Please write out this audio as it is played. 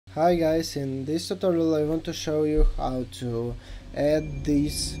Hi guys, in this tutorial I want to show you how to add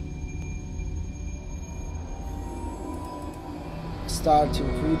these starting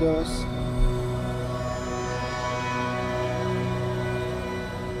videos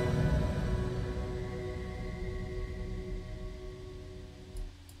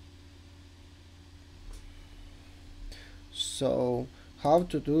So how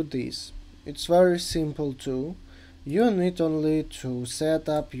to do this? It's very simple too. You need only to set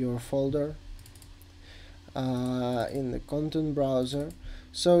up your folder in the content browser.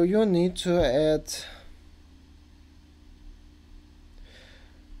 So you need to add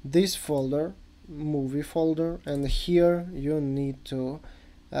this folder, movie folder, and here you need to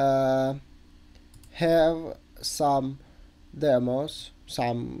have some demos,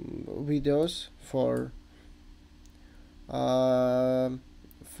 some videos for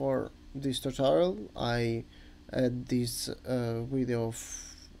this tutorial. I add this video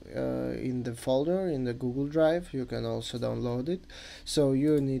in the folder in the Google Drive. You can also download it. So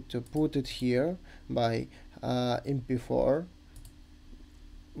you need to put it here by MP4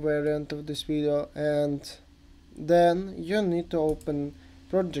 variant of this video, and then you need to open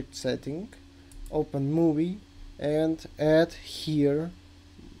project setting, open movie, and add here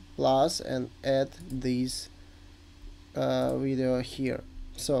plus and add this video here.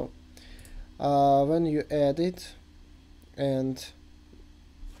 So when you add it, and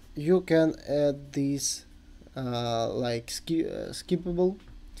you can add this like skippable.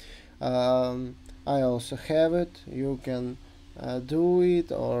 I also have it. You can do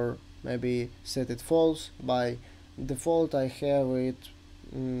it, or maybe set it false. By default I have it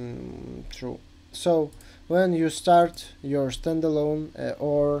true. So when you start your standalone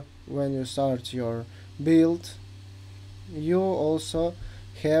or when you start your build, you also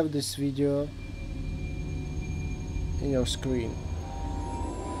have this video in your screen.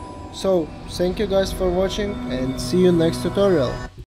 So thank you guys for watching, and see you next tutorial.